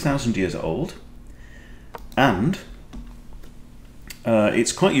be 2,000 years old, and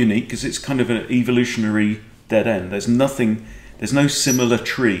it's quite unique because it's kind of an evolutionary dead end. There's no similar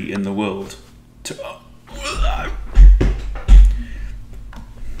tree in the world to...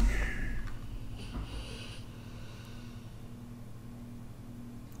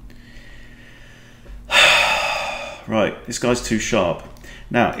 Right, this guy's too sharp.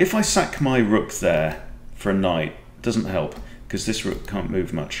 Now, if I sack my rook there for a knight, it doesn't help, because this rook can't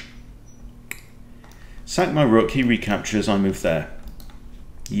move much. Sack my rook, he recaptures, I move there.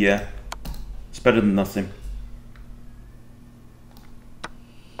 Yeah, it's better than nothing.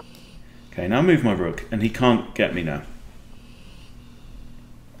 Okay, now move my rook, and he can't get me now.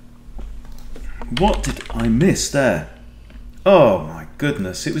 What did I miss there? Oh my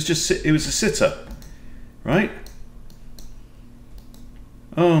goodness, it was a sitter, right?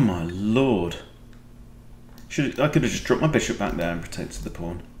 Oh my lord. I could have just dropped my bishop back there and protected the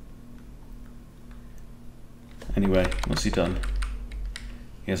pawn. Anyway, what's he done?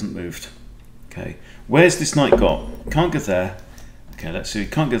 He hasn't moved. Okay, where's this knight got? Can't go there. Okay, let's see.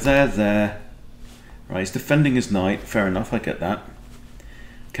 Can't go there, there. Right, he's defending his knight. Fair enough, I get that.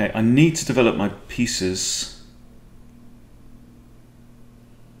 Okay, I need to develop my pieces.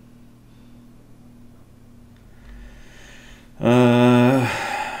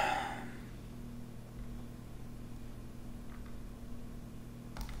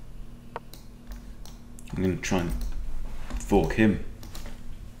 I'm going to try and fork him.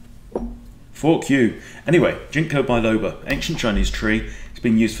 Fork you. Anyway, Ginkgo biloba, ancient Chinese tree. It's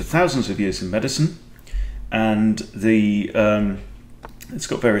been used for thousands of years in medicine, and it's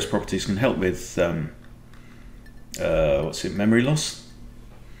got various properties. Can help with memory loss,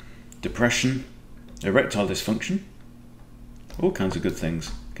 depression, erectile dysfunction, all kinds of good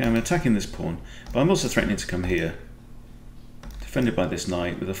things. Okay, I'm attacking this pawn, but I'm also threatening to come here, defended by this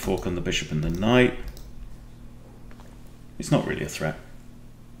knight with a fork on the bishop and the knight. It's not really a threat.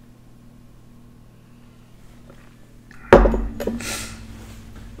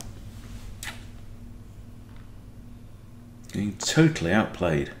 Getting totally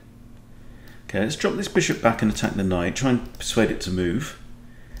outplayed. Okay, let's drop this bishop back and attack the knight, try and persuade it to move.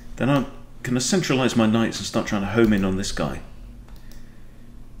 Then I'm going to centralise my knights and start trying to home in on this guy.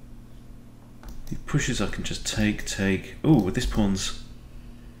 He pushes, I can just take. Oh, this pawn's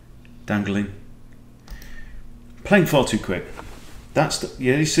dangling. Playing far too quick. That's the,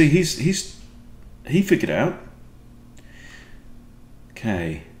 yeah, you see, he figured it out.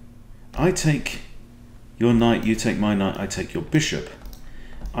 Okay, I take your knight, you take my knight, I take your bishop.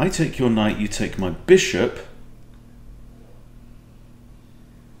 I take your knight, you take my bishop.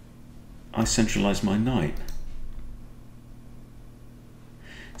 I centralise my knight.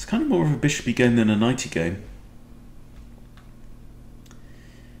 It's kind of more of a bishopy game than a knighty game.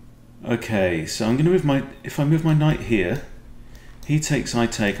 Okay, so I'm going to move my, if I move my knight here, he takes, I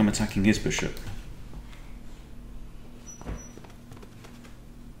take, I'm attacking his bishop.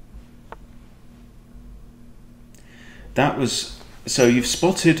 That was, so you've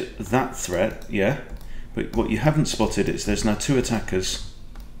spotted that threat, yeah, but what you haven't spotted is there's now two attackers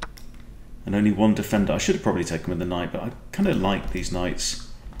and only one defender. I should have probably taken with the knight, but I kind of like these knights.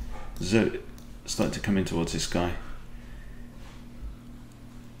 So starting to come in towards this guy.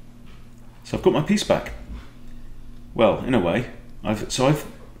 So I've got my piece back. Well, in a way, I've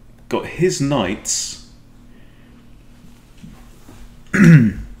got his knights.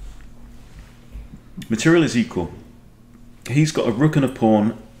 Material is equal. He's got a rook and a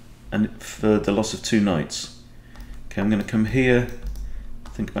pawn, and for the loss of two knights. Okay, I'm going to come here.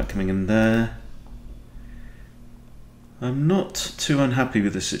 Think about coming in there. I'm not too unhappy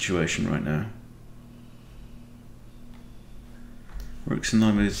with this situation right now. Rook's in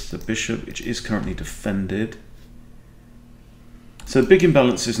line with the bishop, which is currently defended. So big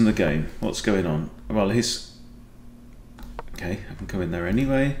imbalances in the game. What's going on? Well, his... Okay, I can come in there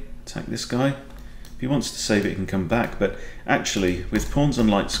anyway. Attack this guy. If he wants to save it, he can come back. But actually, with pawns on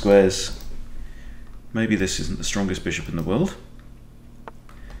light squares, maybe this isn't the strongest bishop in the world.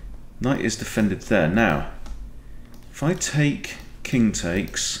 Knight is defended there. Now, if I take, king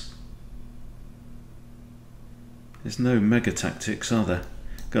takes... There's no mega tactics, are there?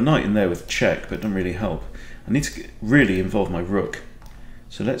 Got a knight in there with check, but it doesn't really help. I need to really involve my rook.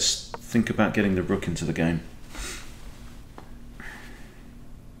 So let's think about getting the rook into the game.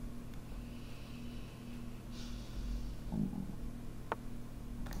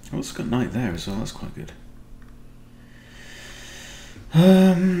 Oh, it's got knight there as well, that's quite good.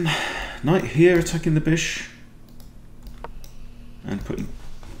 Knight here attacking the bish. And putting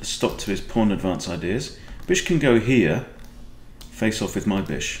a stop to his pawn advance ideas. Bish can go here, face off with my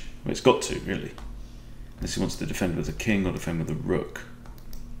bish. Well, it's got to, really. Unless he wants to defend with a king or defend with a rook.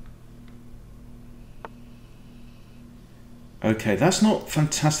 Okay, that's not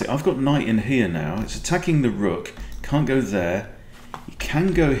fantastic. I've got knight in here now. It's attacking the rook. Can't go there. You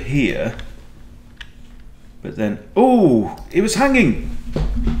can go here. But then... Oh! It was hanging!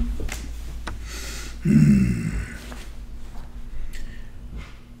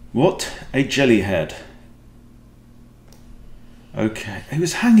 What a jellyhead. Okay, it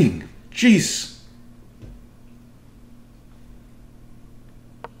was hanging. Jeez.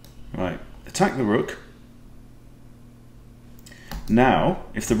 Right, attack the rook. Now,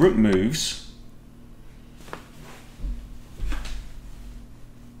 if the rook moves,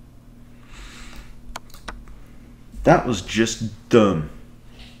 that was just dumb.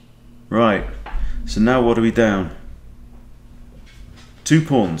 Right, so now what are we down? 2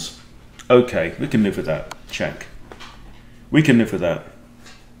 pawns. Okay, we can live with that. Check. We can live with that.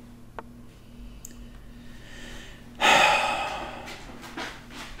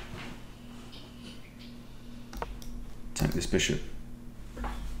 Attack this bishop.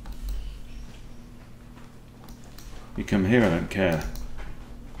 You come here, I don't care.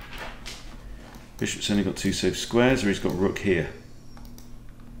 Bishop's only got 2 safe squares, or he's got rook here.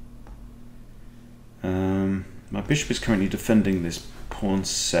 My bishop is currently defending this pawn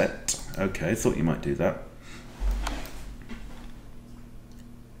set. Okay, I thought you might do that.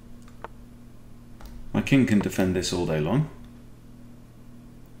 My king can defend this all day long.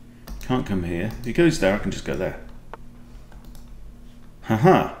 Can't come here. If he goes there, I can just go there.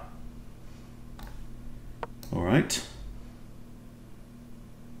 Haha. Alright.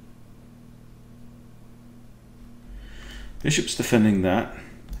 Bishop's defending that.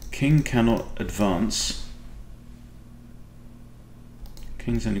 King cannot advance.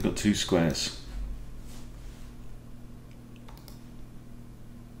 King's only got 2 squares.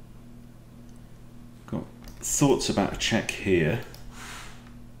 Got thoughts about a check here.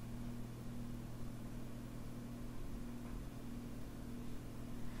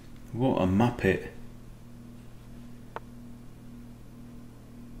 What a muppet.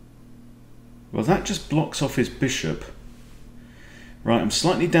 Well, that just blocks off his bishop. Right, I'm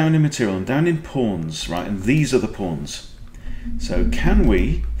slightly down in material. I'm down in pawns, right, and these are the pawns. So can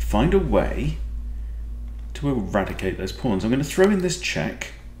we find a way to eradicate those pawns? I'm going to throw in this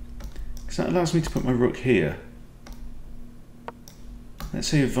check, because that allows me to put my rook here. Let's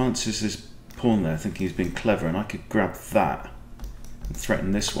say he advances this pawn there, thinking he's being clever, and I could grab that and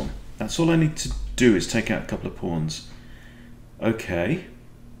threaten this one. That's all I need to do, is take out a couple of pawns. Okay.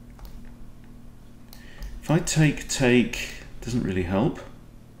 If I take, doesn't really help.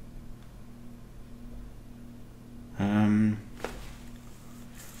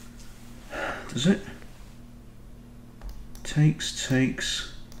 Does it?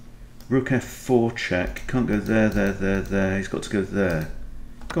 Takes. Rook f4 check. Can't go there. He's got to go there.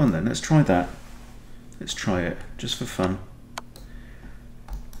 Go on then, let's try that. Let's try it, just for fun.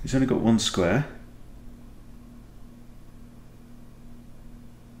 He's only got 1 square.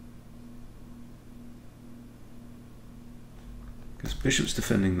 Because bishop's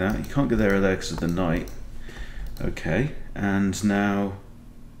defending that. He can't go there or there because of the knight. Okay, and now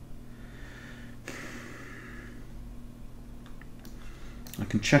I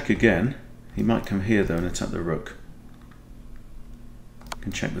can check again. He might come here though and attack the rook. I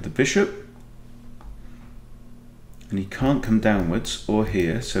can check with the bishop. And he can't come downwards or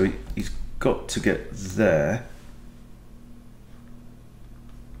here, so he's got to get there.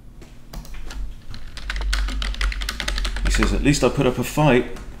 He says, at least I put up a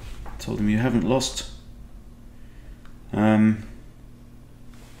fight. I told him, you haven't lost.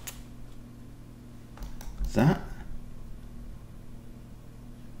 That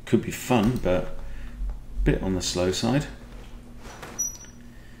could be fun, but a bit on the slow side.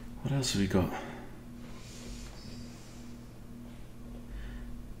 What else have we got?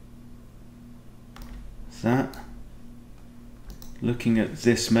 That. Looking at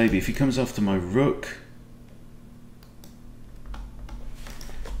this, maybe if he comes after my rook.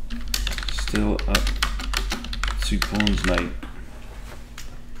 Still up 2 pawns, mate.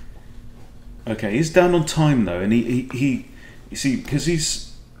 Okay, he's down on time though, and he you see, because he's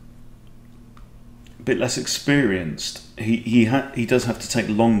a bit less experienced, he does have to take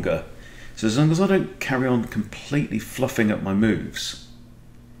longer. So as long as I don't carry on completely fluffing up my moves,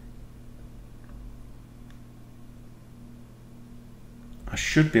 I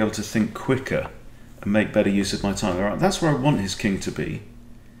should be able to think quicker and make better use of my time. All right, that's where I want his king to be.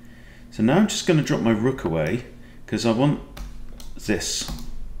 So now I'm just going to drop my rook away because I want this.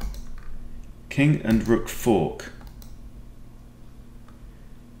 King and rook fork.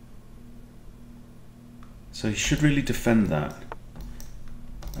 So he should really defend that.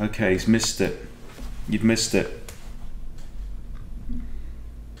 Okay, he's missed it. You've missed it.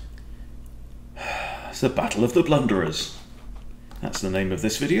 It's the Battle of the Blunderers. That's the name of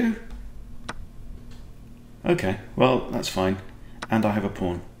this video. Okay, well, that's fine. And I have a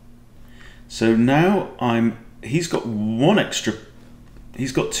pawn. So now he's got 1 extra,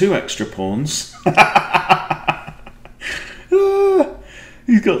 he's got 2 extra pawns.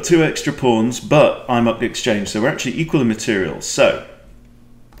 He's got 2 extra pawns, but I'm up the exchange, so we're actually equal in material. So,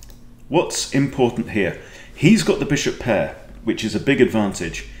 what's important here? He's got the bishop pair, which is a big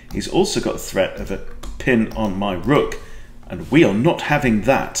advantage. He's also got a threat of a pin on my rook, and we are not having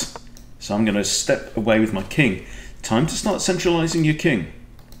that. So I'm going to step away with my king. Time to start centralizing your king.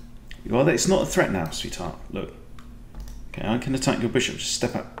 Well, it's not a threat now, sweetheart. Look. Okay, I can attack your bishop. Just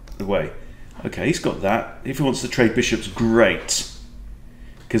step out the way. Okay, he's got that. If he wants to trade bishops, great.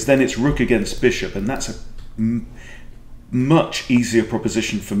 Because then it's rook against bishop, and that's a much easier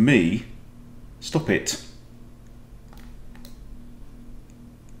proposition for me. Stop it.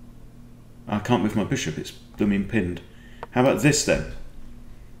 I can't move my bishop. It's blooming pinned. How about this then?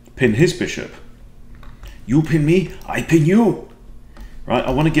 Pin his bishop. You pin me, I pin you. Right,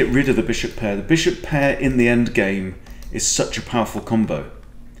 I want to get rid of the bishop pair. The bishop pair in the end game is such a powerful combo.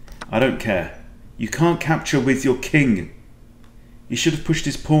 I don't care. You can't capture with your king. He should have pushed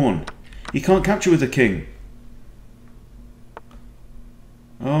his pawn. You can't capture with a king.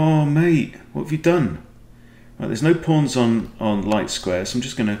 Oh, mate, what have you done? Right, there's no pawns on light squares, so I'm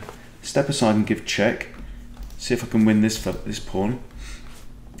just going to step aside and give check. See if I can win this pawn.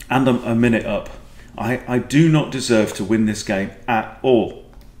 And I'm a minute up. I do not deserve to win this game at all.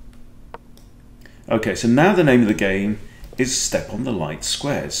 Okay, so now the name of the game is Step on the Light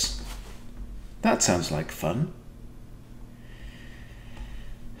Squares. That sounds like fun.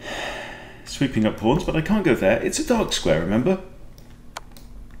 Sweeping up pawns, but I can't go there. It's a dark square, remember?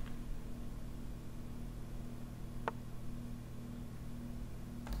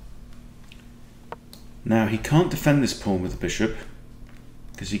 Now he can't defend this pawn with the bishop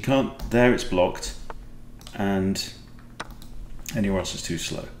because he can't. There it's blocked, and anywhere else is too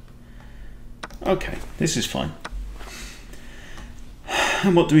slow. Okay, this is fine.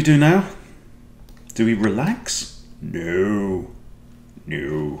 And what do we do now? Do we relax? No.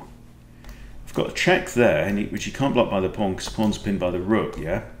 No. I've got a check there, which you can't block by the pawn because the pawn's pinned by the rook,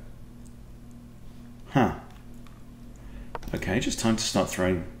 yeah? Huh. Okay, just time to start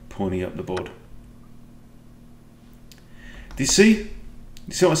throwing pawny up the board. Do you see?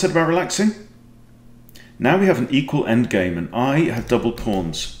 You see what I said about relaxing? Now we have an equal endgame and I have double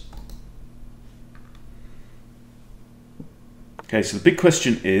pawns. Okay, so the big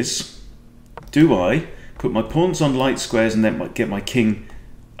question is, do I put my pawns on light squares and then get my king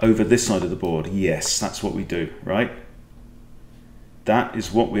over this side of the board? Yes, that's what we do, right? That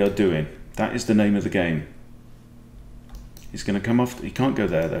is what we are doing. That is the name of the game. He's going to come off. He can't go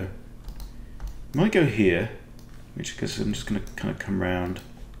there though. He might go here, which because I'm just going to kind of come round.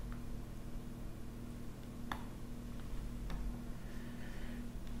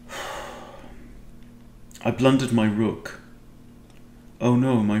 I blundered my rook. Oh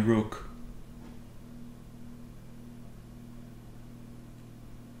no, my rook.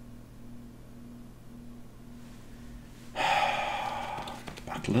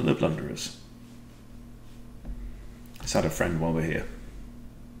 Battle of the Blunderers. Let's add a friend while we're here.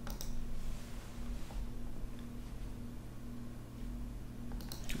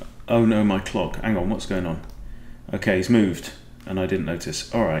 Oh no, my clock. Hang on, what's going on? Okay, he's moved and I didn't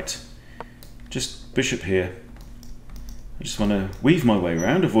notice. Alright. Just bishop here. I just want to weave my way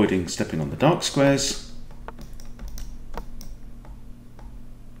around, avoiding stepping on the dark squares.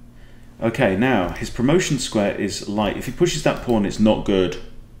 Okay, now his promotion square is light. If he pushes that pawn, it's not good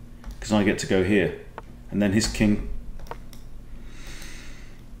because I get to go here. And then his king.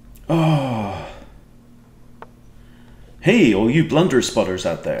 Oh. Hey, all you blunder spotters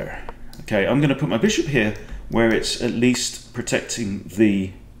out there. Okay, I'm going to put my bishop here where it's at least protecting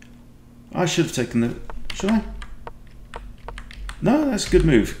the... I should have taken the... Should I? No, that's a good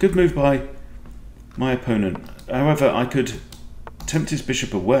move. Good move by my opponent. However, I could tempt his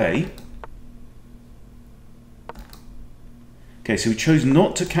bishop away. Okay, so he chose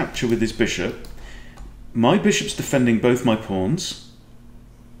not to capture with his bishop. My bishop's defending both my pawns.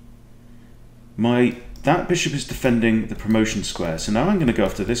 That bishop is defending the promotion square. So now I'm going to go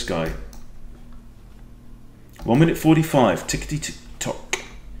after this guy. 1 minute 45. Tickety-tick-tock.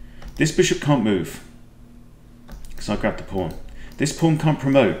 This bishop can't move because I grabbed the pawn. This pawn can't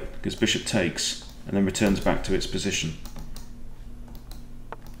promote because bishop takes and then returns back to its position.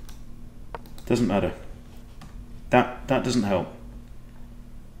 Doesn't matter. That doesn't help.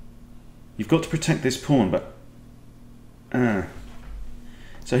 You've got to protect this pawn, but...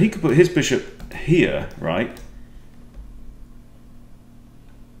 So he could put his bishop here, right?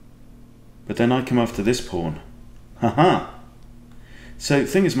 But then I come after this pawn. Haha! So the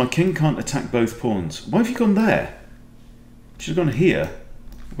thing is, my king can't attack both pawns. Why have you gone there? You should have gone here,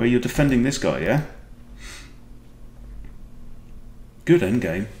 where you're defending this guy, yeah? Good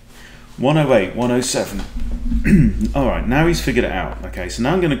endgame. 108, 107. Alright, now he's figured it out. Okay, so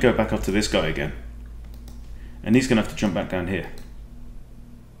now I'm going to go back up to this guy again. And he's going to have to jump back down here.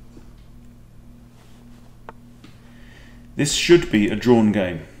 This should be a drawn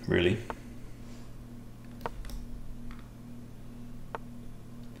game, really.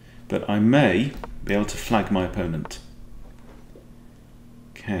 But I may be able to flag my opponent.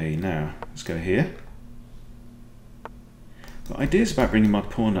 Okay, now let's go here. Got ideas about bringing my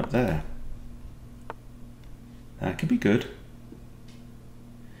pawn up there. That could be good.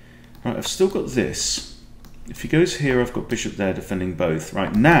 Right, I've still got this. If he goes here, I've got bishop there defending both.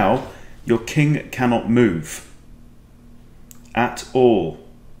 Right, now your king cannot move at all.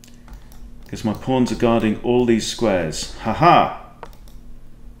 because my pawns are guarding all these squares. Haha!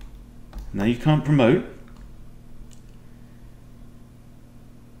 Now you can't promote.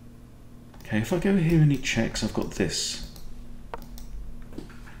 Okay, if I go here and he checks, I've got this.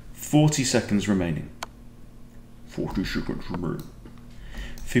 40 seconds remaining. 40 seconds remaining.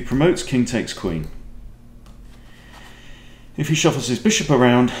 If he promotes, king takes queen. If he shuffles his bishop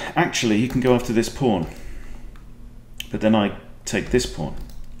around, actually he can go after this pawn. But then I take this pawn.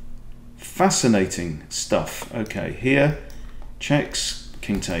 Fascinating stuff. Okay, here, checks,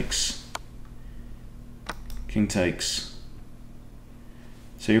 king takes. King takes.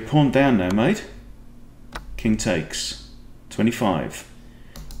 So you're pawn down now, mate. King takes. 25.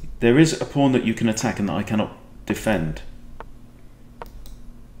 There is a pawn that you can attack and that I cannot defend.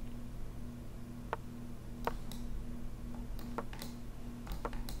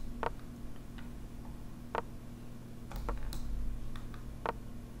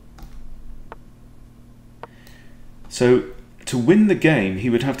 So to win the game, he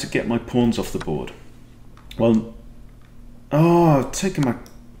would have to get my pawns off the board. Well, oh, I've taken my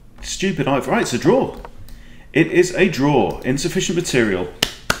stupid eye. Right, it's a draw. It is a draw. Insufficient material.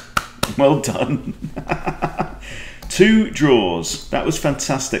 Well done. 2 draws. That was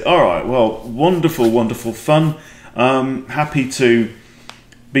fantastic. All right, well, wonderful, wonderful fun. Happy to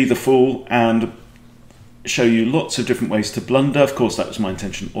be the fool and show you lots of different ways to blunder. Of course, that was my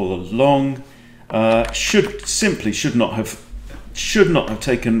intention all along. Should not have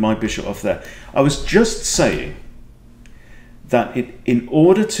taken my bishop off there. I was just saying that in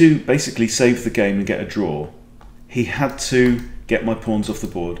order to basically save the game and get a draw, he had to get my pawns off the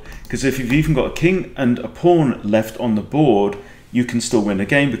board. Because if you've even got a king and a pawn left on the board, you can still win a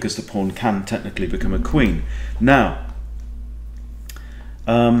game because the pawn can technically become a queen. Now,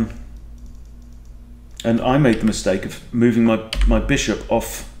 and I made the mistake of moving my bishop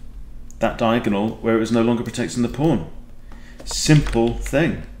off that diagonal where it was no longer protecting the pawn. Simple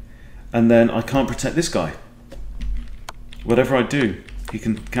thing. And then I can't protect this guy. Whatever I do, he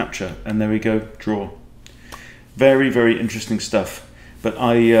can capture, and there we go, draw. Very, very interesting stuff. But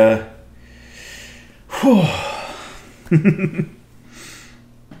I, yeah,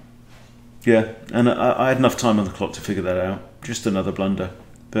 and I had enough time on the clock to figure that out. Just another blunder.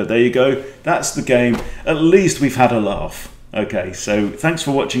 But there you go. That's the game. At least we've had a laugh. Okay, so thanks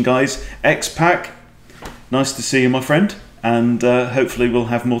for watching, guys. X-Pac, nice to see you, my friend. And hopefully we'll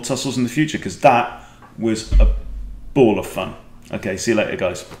have more tussles in the future, because that was a ball of fun. Okay, see you later,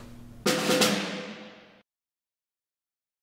 guys.